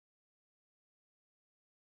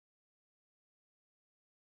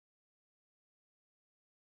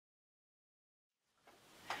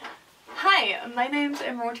Hi, my name's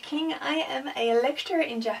Emerald King. I am a lecturer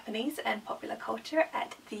in Japanese and popular culture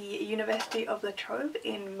at the University of La Trobe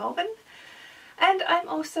in Melbourne. And I'm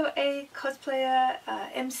also a cosplayer,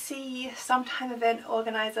 MC, sometime event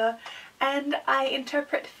organiser, and I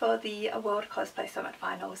interpret for the World Cosplay Summit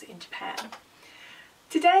Finals in Japan.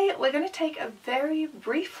 Today we're going to take a very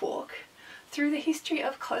brief walk through the history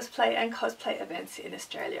of cosplay and cosplay events in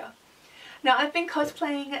Australia. Now, I've been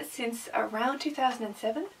cosplaying since around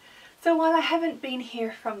 2007, so while I haven't been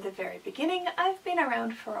here from the very beginning, I've been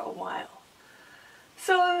around for a while.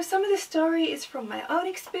 So some of the story is from my own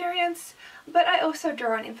experience, but I also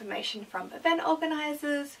draw on information from event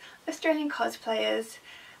organisers, Australian cosplayers,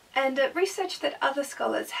 and research that other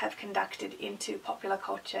scholars have conducted into popular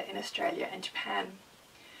culture in Australia and Japan.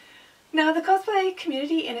 Now, the cosplay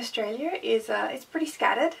community in Australia is pretty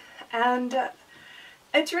scattered, and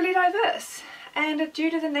it's really diverse, and due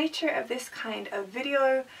to the nature of this kind of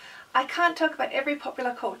video, I can't talk about every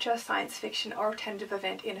popular culture, science fiction or alternative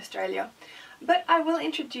event in Australia, but I will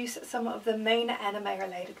introduce some of the main anime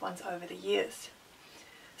related ones over the years.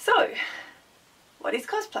 So, what is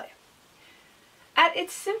cosplay? At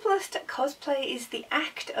its simplest, cosplay is the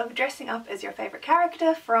act of dressing up as your favourite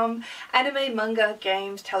character from anime, manga,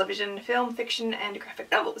 games, television, film, fiction and graphic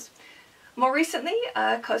novels. More recently,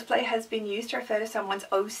 cosplay has been used to refer to someone's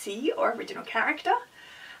OC or original character,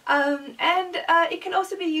 and it can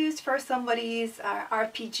also be used for somebody's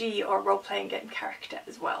RPG or role-playing game character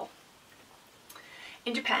as well.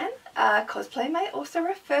 In Japan, cosplay may also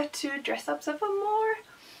refer to dress-ups of a more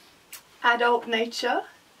adult nature.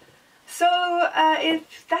 So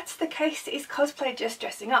if that's the case, is cosplay just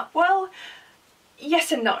dressing up? Well,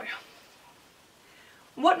 yes and no.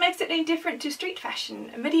 What makes it any different to street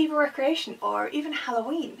fashion, medieval recreation, or even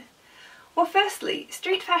Halloween? Well, firstly,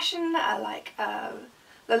 street fashion like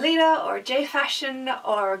Lolita or J-fashion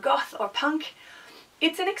or goth or punk,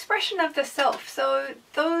 it's an expression of the self, so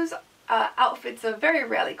those outfits are very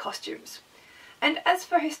rarely costumes. And as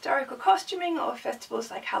for historical costuming or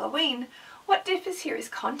festivals like Halloween, what differs here is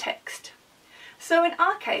context. So in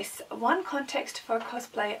our case, one context for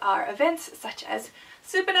cosplay are events such as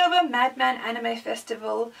Supernova, Madman Anime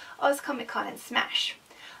Festival, Oz Comic Con and Smash.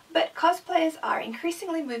 But cosplayers are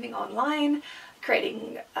increasingly moving online,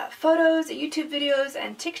 creating photos, YouTube videos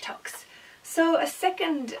and TikToks. So a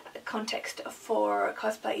second context for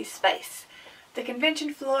cosplay is space, the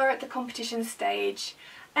convention floor, the competition stage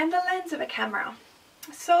and the lens of a camera.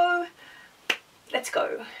 So let's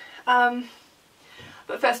go.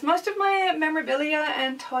 But first, most of my memorabilia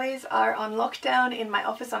and toys are on lockdown in my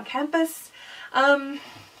office on campus, but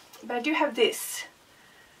I do have this.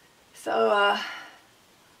 So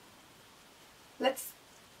let's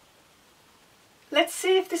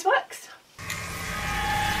see if this works.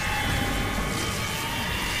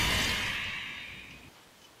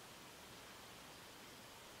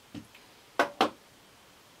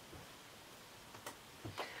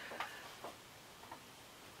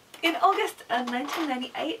 In August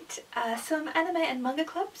 1998, some anime and manga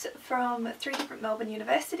clubs from 3 different Melbourne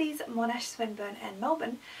universities, Monash, Swinburne and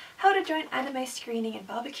Melbourne, held a joint anime screening and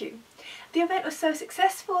barbecue. The event was so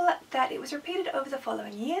successful that it was repeated over the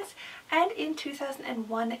following years, and in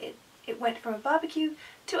 2001 it went from a barbecue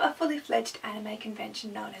to a fully fledged anime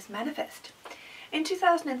convention known as Manifest. In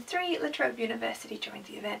 2003, La Trobe University joined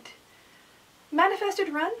the event. Manifest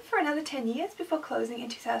would run for another 10 years before closing in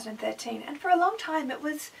 2013, and for a long time it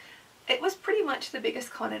was pretty much the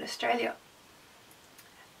biggest con in Australia.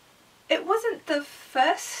 It wasn't the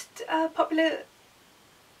first popular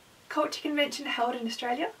culture convention held in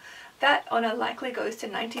Australia. That honour likely goes to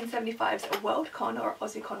 1975's Worldcon or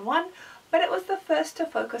AussieCon 1, but it was the first to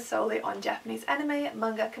focus solely on Japanese anime,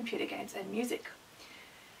 manga, computer games and music.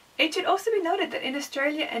 It should also be noted that in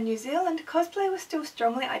Australia and New Zealand, cosplay was still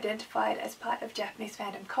strongly identified as part of Japanese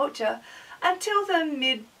fandom culture until the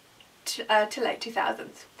mid to late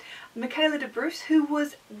 2000s. Michaela de Bruce, who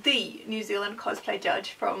was the New Zealand cosplay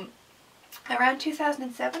judge from around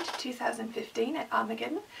 2007 to 2015 at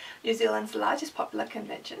Armageddon, New Zealand's largest popular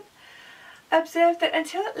convention, observed that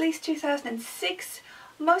until at least 2006,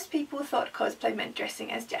 most people thought cosplay meant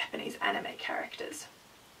dressing as Japanese anime characters.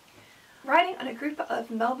 Writing on a group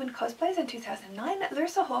of Melbourne cosplays in 2009,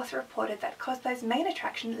 Larissa Hawth reported that cosplay's main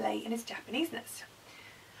attraction lay in its Japaneseness.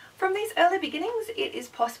 From these early beginnings, it is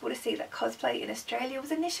possible to see that cosplay in Australia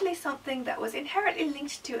was initially something that was inherently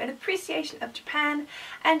linked to an appreciation of Japan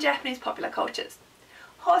and Japanese popular cultures.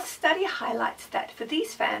 Hawth's study highlights that for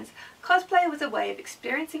these fans, cosplay was a way of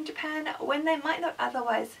experiencing Japan when they might not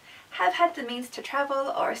otherwise have had the means to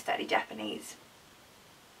travel or study Japanese.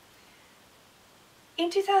 In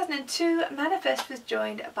 2002, Manifest was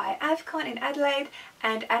joined by AvCon in Adelaide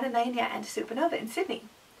and Animania and Supernova in Sydney.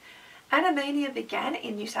 Animania began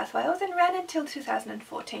in New South Wales and ran until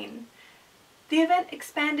 2014. The event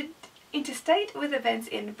expanded interstate with events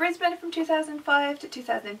in Brisbane from 2005 to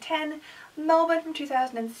 2010, Melbourne from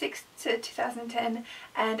 2006 to 2010,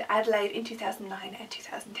 and Adelaide in 2009 and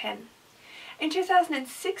 2010. In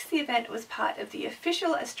 2006, the event was part of the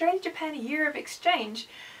official Australia-Japan Year of Exchange.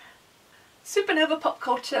 Supernova Pop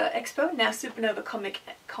Culture Expo, now Supernova Comic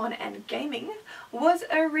Con and Gaming, was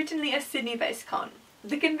originally a Sydney-based con.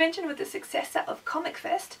 The convention was the successor of Comic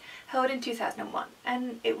Fest, held in 2001,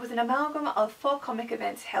 and it was an amalgam of 4 comic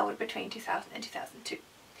events held between 2000 and 2002.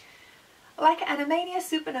 Like Animania,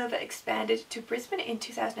 Supernova expanded to Brisbane in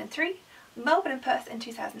 2003, Melbourne and Perth in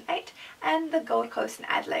 2008, and the Gold Coast and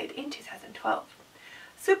Adelaide in 2012.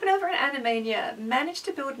 Supernova and Animania managed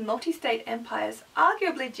to build multi-state empires,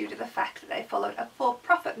 arguably due to the fact that they followed a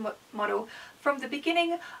for-profit model from the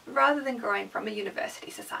beginning rather than growing from a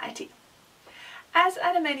university society. As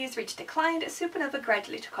Animania's reach declined, Supernova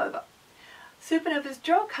gradually took over. Supernova's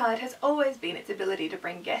draw card has always been its ability to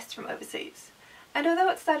bring guests from overseas, and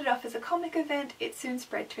although it started off as a comic event, it soon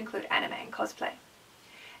spread to include anime and cosplay.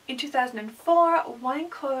 In 2004,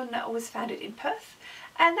 WineCon was founded in Perth,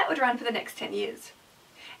 and that would run for the next 10 years.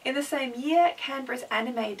 In the same year, Canberra's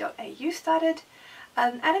Anime.au started.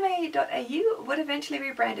 Anime.au would eventually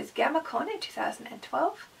rebrand as GammaCon in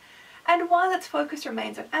 2012. And while its focus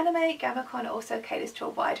remains on anime, GammaCon also caters to a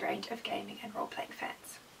wide range of gaming and role-playing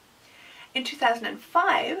fans. In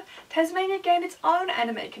 2005, Tasmania gained its own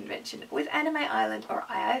anime convention with Anime Island or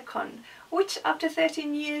IICon, which after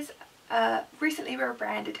 13 years recently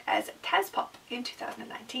rebranded as TasPop in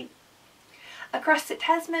 2019. Across the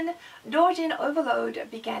Tasman, Dorjin Overload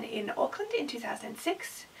began in Auckland in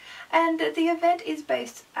 2006. And the event is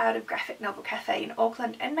based out of Graphic Novel Cafe in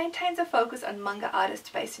Auckland and maintains a focus on manga artists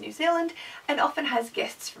based in New Zealand and often has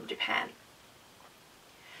guests from Japan.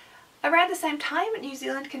 Around the same time, New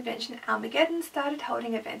Zealand convention Armageddon started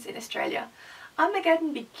holding events in Australia.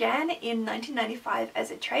 Armageddon began in 1995 as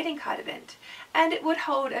a trading card event, and it would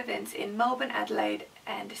hold events in Melbourne, Adelaide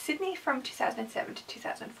and Sydney from 2007 to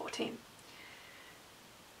 2014.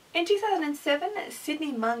 In 2007,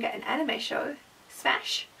 Sydney Manga and Anime Show,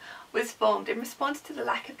 SMASH, was formed in response to the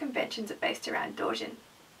lack of conventions based around Dorjin.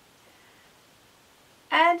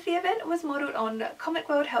 And the event was modelled on Comic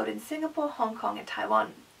World held in Singapore, Hong Kong and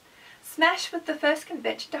Taiwan. SMASH was the first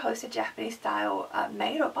convention to host a Japanese-style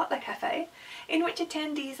maid or butler cafe, in which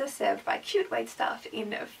attendees are served by cute waitstaff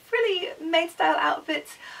in frilly maid-style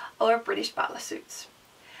outfits or British butler suits.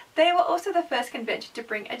 They were also the first convention to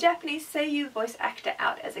bring a Japanese seiyuu voice actor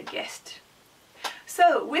out as a guest.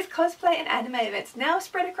 So, with cosplay and anime events now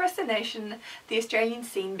spread across the nation, the Australian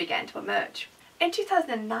scene began to emerge. In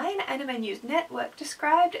 2009, Anime News Network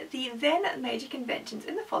described the then major conventions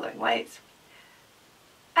in the following ways.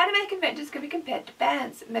 Anime conventions can be compared to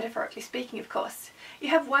bands, metaphorically speaking of course. You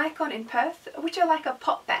have WineCon in Perth, which are like a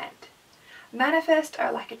pop band. Manifest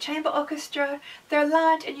are like a chamber orchestra, they're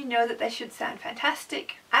large and you know that they should sound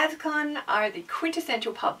fantastic. AvCon are the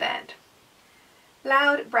quintessential pub band.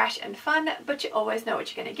 Loud, brash and fun, but you always know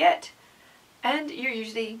what you're going to get. And you're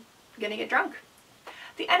usually going to get drunk.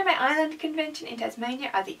 The Anime Island convention in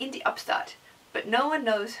Tasmania are the indie upstart, but no one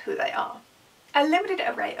knows who they are. A limited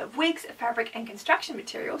array of wigs, fabric and construction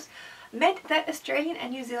materials meant that Australian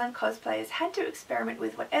and New Zealand cosplayers had to experiment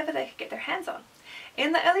with whatever they could get their hands on.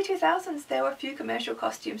 In the early 2000s there were few commercial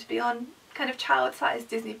costumes beyond kind of child-sized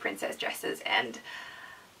Disney princess dresses and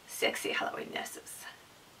sexy Halloween nurses.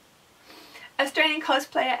 Australian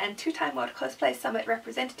cosplayer and 2-time World Cosplay Summit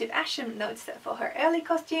representative Asham notes that for her early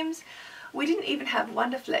costumes, we didn't even have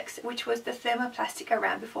Wonderflex, which was the thermoplastic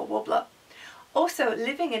around before Wobbler. Also,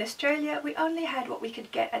 living in Australia, we only had what we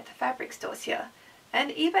could get at the fabric stores here,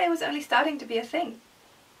 and eBay was only starting to be a thing.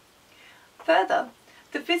 Further,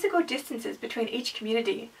 the physical distances between each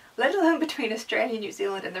community, let alone between Australia, New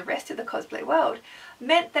Zealand and the rest of the cosplay world,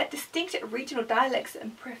 meant that distinct regional dialects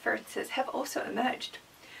and preferences have also emerged.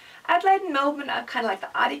 Adelaide and Melbourne are kind of like the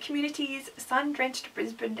arty communities, sun-drenched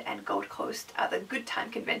Brisbane and Gold Coast are the good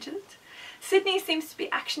time conventions. Sydney seems to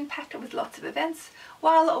be action-packed with lots of events,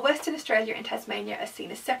 while Western Australia and Tasmania are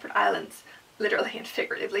seen as separate islands, literally and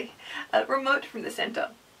figuratively, remote from the centre.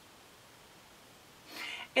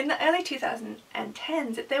 In the early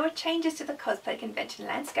 2010s, there were changes to the cosplay convention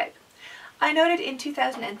landscape. I noted in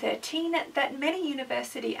 2013 that many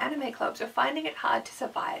university anime clubs were finding it hard to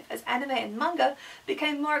survive as anime and manga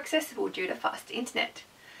became more accessible due to fast internet.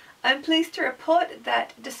 I'm pleased to report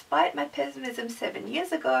that despite my pessimism 7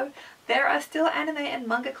 years ago, there are still anime and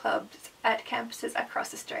manga clubs at campuses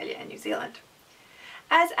across Australia and New Zealand.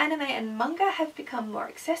 As anime and manga have become more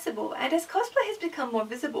accessible and as cosplay has become more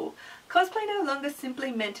visible, cosplay no longer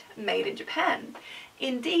simply meant made in Japan.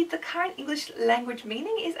 Indeed, the current English language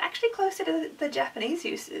meaning is actually closer to the Japanese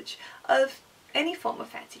usage of any form of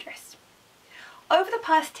fancy dress. Over the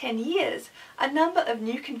past 10 years, a number of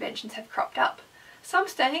new conventions have cropped up. Some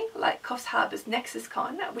staying, like Coffs Harbour's Nexus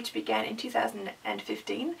Con, which began in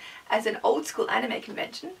 2015 as an old-school anime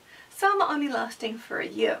convention, some only lasting for a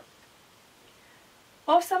year.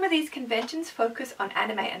 While some of these conventions focus on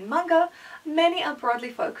anime and manga, many are broadly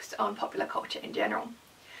focused on popular culture in general.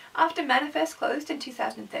 After Manifest closed in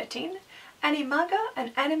 2013, Animaga,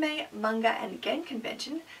 an anime, manga and game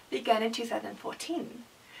convention, began in 2014.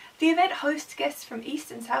 The event hosts guests from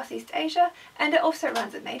East and Southeast Asia, and it also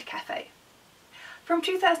runs a maid cafe. From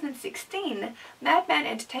 2016, Madman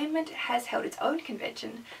Entertainment has held its own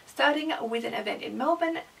convention, starting with an event in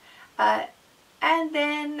Melbourne, and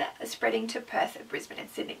then spreading to Perth, Brisbane and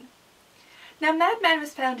Sydney. Now, Madman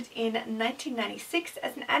was founded in 1996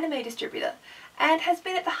 as an anime distributor and has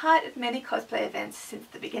been at the heart of many cosplay events since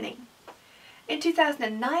the beginning. In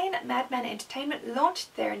 2009, Madman Entertainment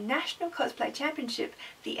launched their National Cosplay Championship,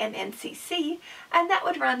 the MNCC, and that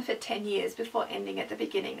would run for 10 years before ending at the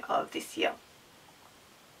beginning of this year.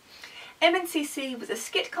 MNCC was a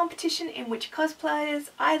skit competition in which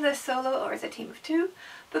cosplayers, either solo or as a team of two,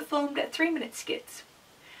 performed 3-minute skits.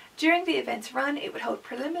 During the event's run, it would hold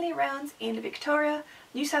preliminary rounds in Victoria,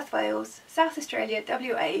 New South Wales, South Australia,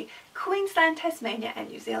 WA, Queensland, Tasmania and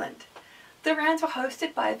New Zealand. The rounds were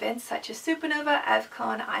hosted by events such as Supernova,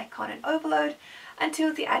 AvCon, Icon and Overload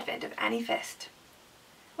until the advent of Anifest.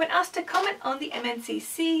 When asked to comment on the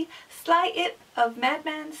MNCC, Sly Ip of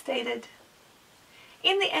Madman stated,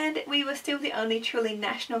 "In the end, we were still the only truly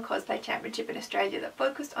national cosplay championship in Australia that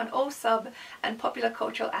focused on all sub and popular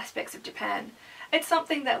cultural aspects of Japan. It's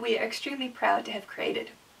something that we are extremely proud to have created."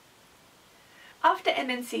 After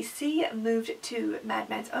MNCC moved to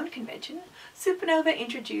Madman's own convention, Supernova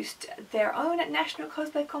introduced their own national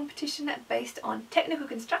cosplay competition based on technical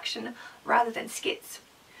construction rather than skits.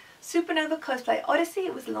 Supernova Cosplay Odyssey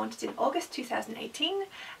was launched in August 2018,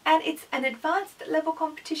 and it's an advanced level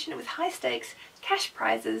competition with high stakes, cash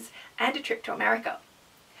prizes and a trip to America.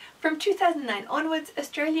 From 2009 onwards,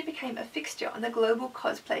 Australia became a fixture on the global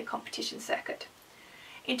cosplay competition circuit.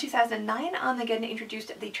 In 2009, Armageddon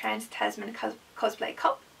introduced the Trans-Tasman Cosplay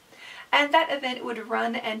Cup, and that event would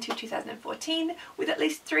run until 2014, with at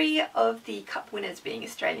least 3 of the cup winners being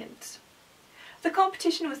Australians. The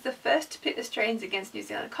competition was the first to pit Australians against New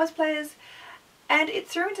Zealand cosplayers, and it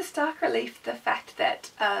threw into stark relief the fact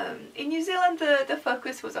that in New Zealand the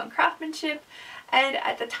focus was on craftsmanship, and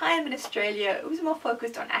at the time in Australia it was more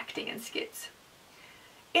focused on acting and skits.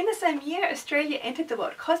 In the same year, Australia entered the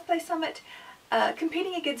World Cosplay Summit,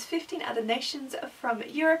 competing against 15 other nations from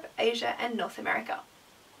Europe, Asia and North America.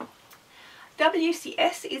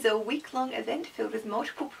 WCS is a week-long event filled with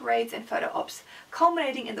multiple parades and photo ops,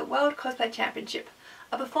 culminating in the World Cosplay Championship,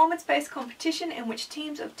 a performance-based competition in which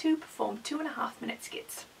teams of 2 perform 2.5-minute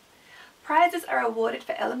skits. Prizes are awarded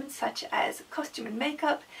for elements such as costume and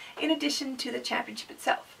makeup, in addition to the championship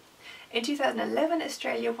itself. In 2011,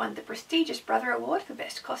 Australia won the prestigious Brother Award for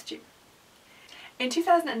Best Costume. In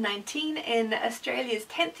 2019, in Australia's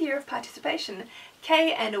 10th year of participation,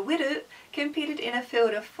 Kay and Widu competed in a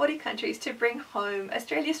field of 40 countries to bring home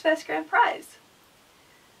Australia's first grand prize.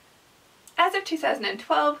 As of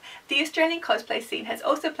 2012, the Australian cosplay scene has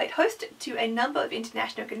also played host to a number of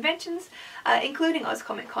international conventions, including Oz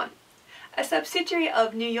Comic Con. A subsidiary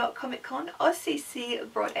of New York Comic Con,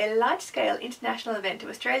 OzCC brought a large-scale international event to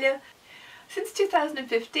Australia. Since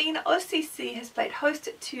 2015, OzCC has played host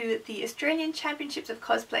to the Australian Championships of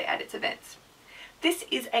Cosplay at its events. This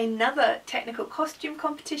is another technical costume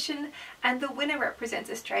competition, and the winner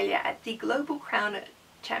represents Australia at the Global Crown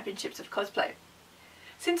Championships of Cosplay.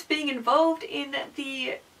 Since being involved in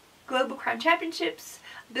the Global Crown Championships,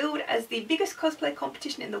 billed as the biggest cosplay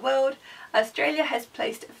competition in the world, Australia has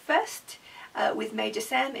placed first with Major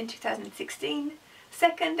Sam in 2016,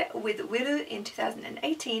 second with Wiru in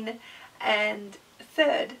 2018, and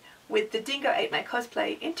third with the Dingo Ate My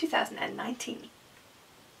Cosplay in 2019.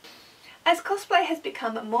 As cosplay has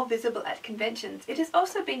become more visible at conventions, it has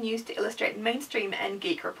also been used to illustrate mainstream and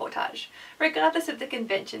geek reportage, regardless of the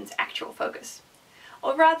convention's actual focus.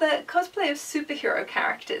 Or rather, cosplay of superhero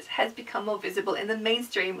characters has become more visible in the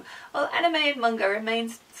mainstream, while anime and manga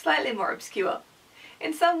remains slightly more obscure.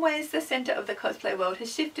 In some ways, the centre of the cosplay world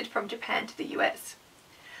has shifted from Japan to the US.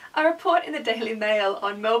 A report in the Daily Mail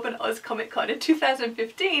on Melbourne Oz Comic Con in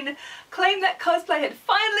 2015 claimed that cosplay had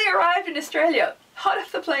finally arrived in Australia, hot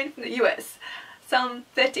off the plane from the US, some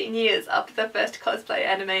 13 years after the first cosplay,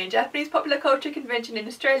 anime and Japanese popular culture convention in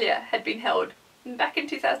Australia had been held back in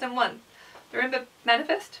 2001. Remember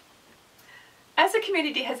Manifest? As the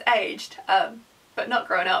community has aged, but not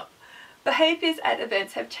grown up, behaviours at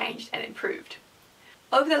events have changed and improved.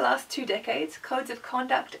 Over the last 2 decades, codes of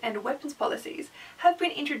conduct and weapons policies have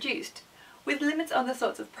been introduced, with limits on the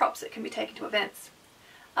sorts of props that can be taken to events.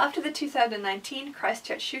 After the 2019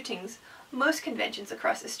 Christchurch shootings, most conventions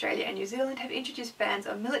across Australia and New Zealand have introduced bans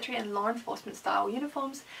on military and law enforcement style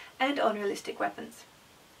uniforms and on realistic weapons.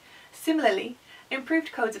 Similarly,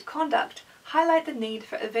 improved codes of conduct highlight the need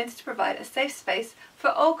for events to provide a safe space for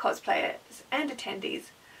all cosplayers and attendees,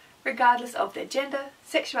 regardless of their gender,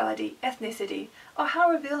 sexuality, ethnicity, or how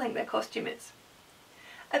revealing their costume is.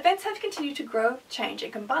 Events have continued to grow, change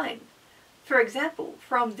and combine. For example,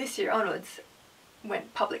 from this year onwards, when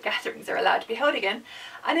public gatherings are allowed to be held again,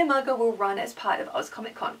 an imago will run as part of Oz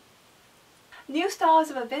Comic Con. New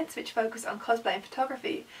styles of events which focus on cosplay and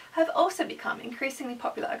photography have also become increasingly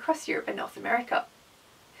popular across Europe and North America.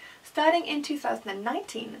 Starting in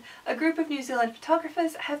 2019, a group of New Zealand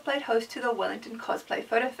photographers have played host to the Wellington Cosplay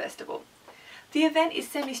Photo Festival. The event is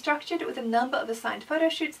semi-structured with a number of assigned photo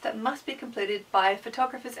shoots that must be completed by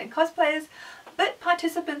photographers and cosplayers, but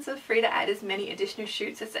participants are free to add as many additional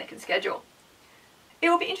shoots as they can schedule. It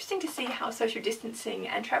will be interesting to see how social distancing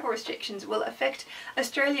and travel restrictions will affect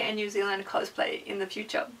Australia and New Zealand cosplay in the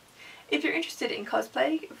future. If you're interested in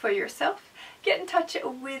cosplay for yourself, get in touch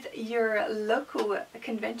with your local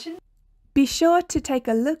convention. Be sure to take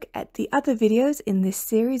a look at the other videos in this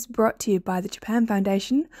series brought to you by the Japan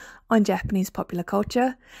Foundation on Japanese popular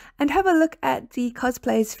culture, and have a look at the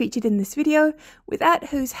cosplays featured in this video, without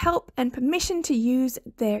whose help and permission to use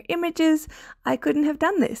their images, I couldn't have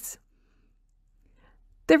done this.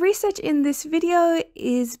 The research in this video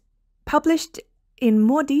is published in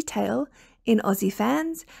more detail in Aussie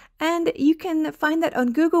Fans, and you can find that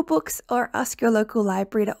on Google Books or ask your local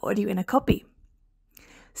library to order you in a copy.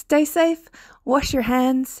 Stay safe, wash your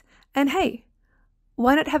hands, and hey,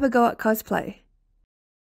 why not have a go at cosplay?